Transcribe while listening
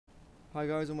Hi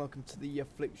guys, and welcome to the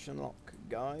Affliction lock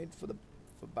guide for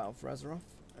Battle for Azeroth,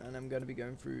 and I'm going to be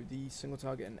going through the single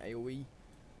target and AoE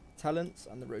talents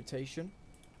and the rotation.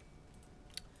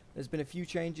 There's been a few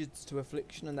changes to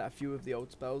Affliction, and that a few of the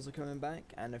old spells are coming back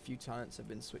and a few talents have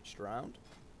been switched around,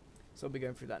 so I'll be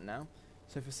going through that now.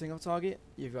 So for single target,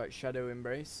 you've got Shadow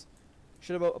Embrace.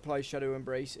 Shadow Bolt applies Shadow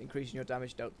Embrace, increasing your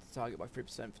damage dealt to the target by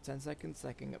 3% for 10 seconds,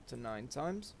 stacking up to 9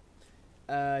 times.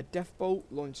 Death Bolt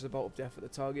launches a bolt of death at the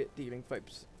target, dealing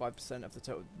 5% of the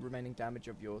total remaining damage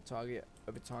of your target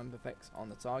over time effects on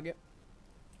the target.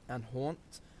 And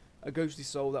Haunt, a ghostly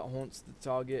soul that haunts the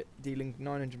target, dealing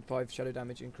 905 shadow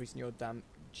damage, increasing your damage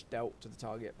dealt to the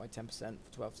target by 10%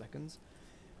 for 12 seconds.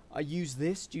 I use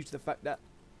this due to the fact that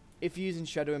if you're using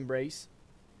Shadow Embrace,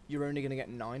 you're only going to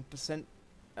get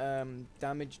 9%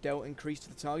 damage dealt increase to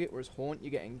the target, whereas Haunt,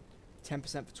 you're getting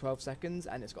 10% for 12 seconds,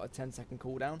 and it's got a 10-second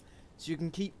cooldown. So you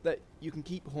can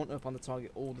keep Haunt up on the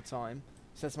target all the time.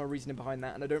 So that's my reasoning behind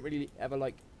that. And I don't really ever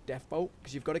like Death Bolt,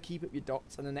 because you've got to keep up your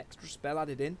dots, and an extra spell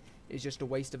added in is just a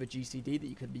waste of a GCD that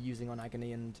you could be using on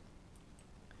Agony and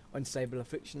Unstable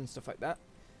Affliction and stuff like that.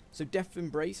 So Death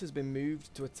Embrace has been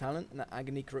moved to a talent, and that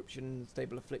Agony, Corruption,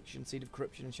 Stable Affliction, Seed of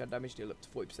Corruption, and Shadow Damage deal up to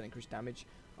 40% increased damage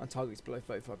on targets below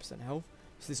 35% health.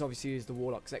 So this obviously is the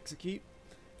Warlock's Execute.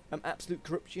 Absolute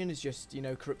Corruption is just,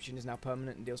 Corruption is now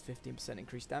permanent and deals 15%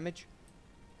 increased damage.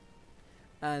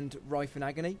 And Rife and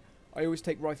Agony. I always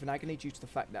take Rife and Agony due to the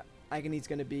fact that Agony is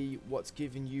going to be what's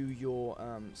giving you your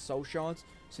soul shards.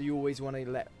 So you always want to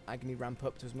let Agony ramp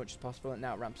up to as much as possible, and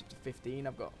now it ramps up to 15.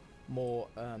 I've got more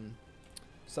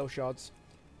soul shards.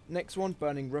 Next one,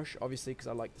 Burning Rush, obviously because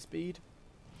I like the speed.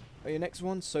 Your next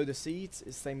one, Sow the Seeds,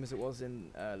 is the same as it was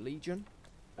in Legion.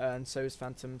 And so is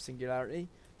Phantom Singularity.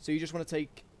 So you just want to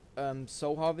take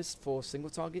Soul Harvest for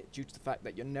single target, due to the fact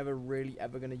that you're never really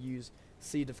ever going to use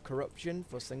Seed of Corruption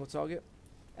for single target,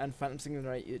 and Phantom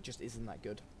Singularity, it just isn't that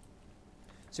good.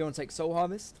 So you want to take Soul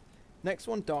Harvest. Next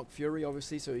one, Dark Fury,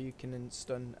 obviously, so you can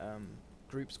stun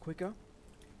groups quicker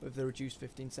with the reduced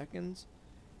 15 seconds.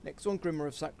 Next one, Grimmer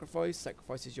of Sacrifice,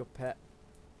 sacrifices your pet,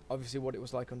 obviously what it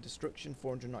was like on Destruction,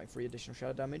 493 additional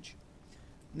shadow damage.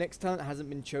 Next talent hasn't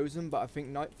been chosen, but I think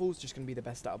Nightfall is just going to be the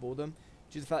best out of all of them,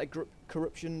 due to the fact that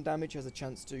Corruption damage has a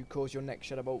chance to cause your next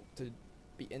Shadow Bolt to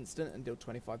be instant and deal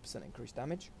 25% increased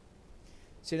damage.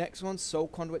 So your next one, Soul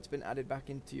Conduit's been added back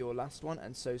into your last one,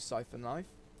 and so Siphon Life.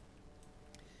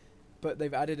 But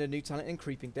they've added a new talent in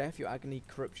Creeping Death. Your Agony,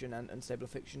 Corruption, and Unstable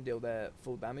Affliction deal their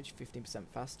full damage 15%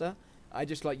 faster. I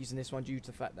just like using this one due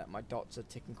to the fact that my dots are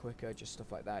ticking quicker, just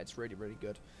stuff like that. It's really, really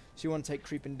good. So you want to take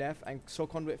Creeping Death, and Soul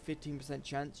Conduit 15%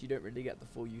 chance, you don't really get the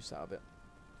full use out of it.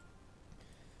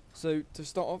 So to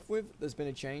start off with, there's been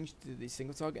a change to the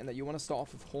single target, and that you want to start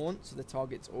off with Haunt, so the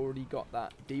target's already got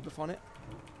that debuff on it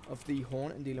of the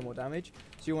Haunt and dealing more damage.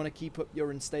 So you want to keep up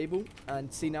your Unstable,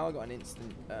 and see now I got an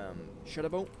instant Shadow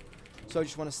Bolt. So I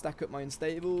just want to stack up my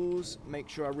Unstables, make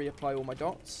sure I reapply all my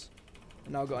dots,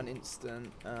 and now I've got an instant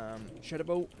Shadow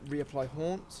Bolt, reapply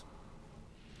Haunt.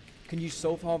 Can use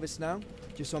Soul Harvest now,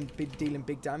 just so I'm dealing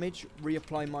big damage,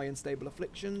 reapply my Unstable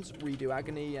Afflictions, redo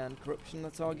Agony and Corruption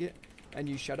on the target, and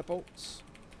use Shadow Bolts.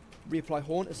 Reapply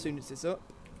Haunt as soon as it's up.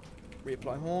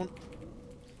 Reapply Haunt.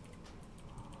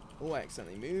 Oh, I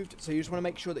accidentally moved. So you just want to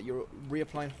make sure that you're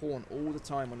reapplying Haunt all the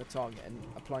time on the target and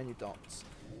applying your dots.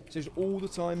 So just all the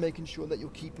time making sure that you're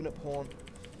keeping up Haunt.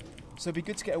 So it'd be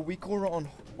good to get a weak aura on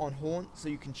Haunt, so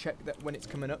you can check that when it's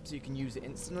coming up, so you can use it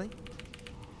instantly.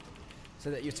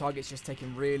 So that your target's just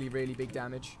taking really, really big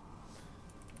damage.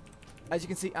 As you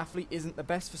can see, Athlete isn't the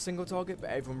best for single target, but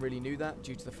everyone really knew that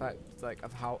due to the fact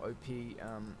of how OP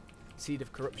Seed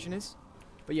of Corruption is.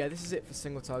 But yeah, this is it for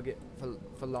single target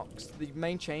for locks. The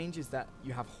main change is that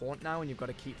you have Haunt now, and you've got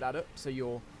to keep that up. So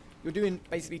you're doing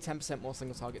basically 10% more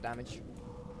single target damage.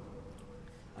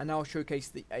 And now I'll showcase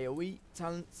the AoE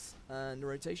talents and the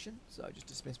rotation. So I just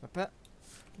dismiss my pet,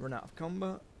 run out of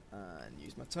combat, and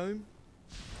use my tome.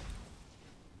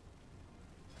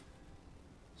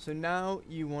 So now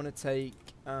you want to take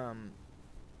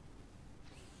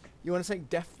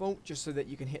Death Bolt, just so that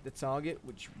you can hit the target,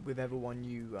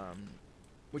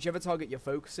 whichever target you're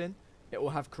focusing, it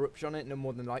will have Corruption on it, no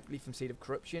more than likely from Seed of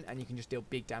Corruption, and you can just deal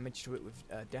big damage to it with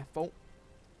Death Bolt.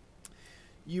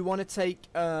 You want to take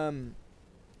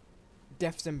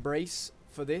Death's Embrace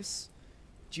for this,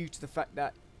 due to the fact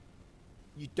that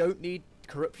you don't need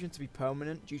Corruption to be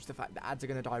permanent, due to the fact that ads are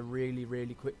going to die really,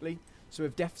 really quickly. So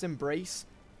with Death's Embrace,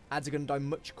 ads are going to die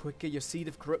much quicker. Your Seed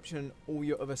of Corruption and all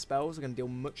your other spells are going to deal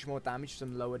much more damage to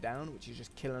them lower down, which is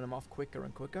just killing them off quicker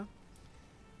and quicker.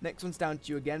 Next one's down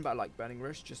to you again, but I like Burning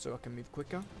Rush just so I can move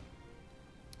quicker.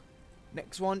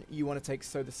 Next one, you want to take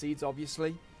Sow the Seeds,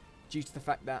 obviously. due to the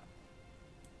fact that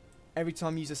every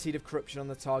time you use a Seed of Corruption on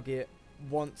the target,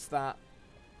 once the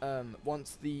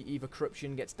either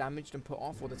corruption gets damaged and put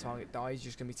off or the target dies, you're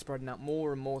just going to be spreading out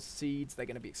more and more seeds. They're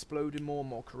going to be exploding more and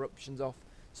more corruptions off.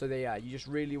 So you just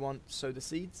really want to sow the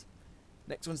seeds.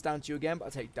 Next one's down to you again, but I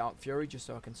take Dark Fury just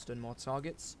so I can stun more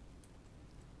targets.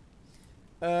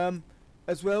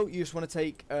 As well, you just want to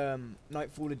take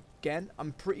Nightfall again.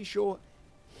 I'm pretty sure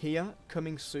here,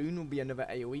 coming soon, will be another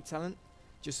AoE talent,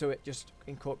 just so it just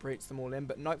incorporates them all in.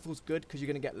 But Nightfall's good because you're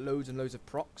going to get loads and loads of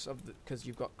procs because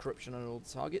you've got corruption on all the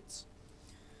targets.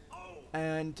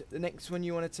 And the next one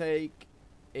you want to take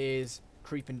is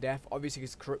Creeping Death, obviously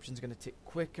because corruption's going to tick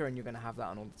quicker and you're going to have that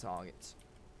on all the targets.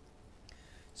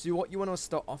 So what you want to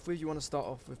start off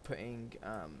with, putting,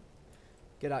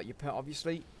 get out your pet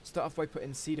obviously, start off by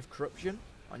putting Seed of Corruption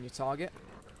on your target,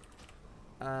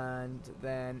 and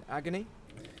then Agony.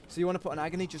 So you want to put an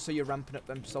Agony just so you're ramping up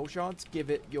them soul shards, give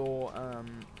it your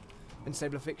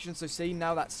Unstable Affliction. So see,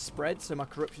 now that's spread, so my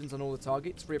corruption's on all the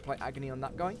targets, reapply Agony on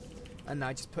that guy, and now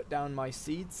I just put down my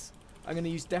seeds. I'm going to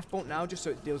use Deathbolt now just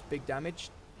so it deals big damage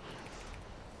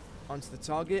onto the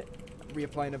target,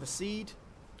 reapply another seed,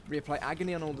 reapply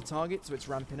Agony on all the targets so it's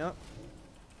ramping up.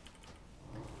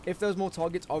 If there's more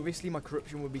targets, obviously my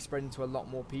corruption would be spreading to a lot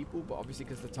more people, but obviously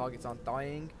because the targets aren't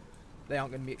dying, they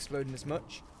aren't going to be exploding as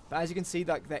much. But as you can see,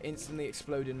 like, they're instantly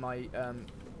exploding my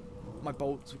my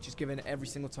bolts, which is giving every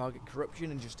single target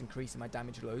corruption and just increasing my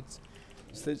damage loads.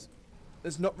 So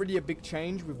there's not really a big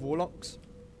change with Warlocks.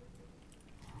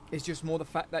 It's just more the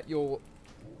fact that you're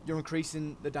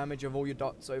increasing the damage of all your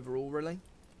dots overall, really.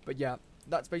 But yeah,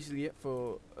 that's basically it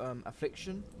for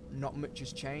Affliction. Not much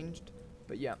has changed,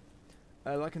 but yeah.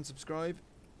 Like and subscribe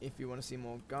if you want to see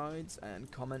more guides,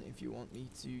 and comment if you want me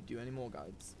to do any more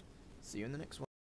guides. See you in the next one.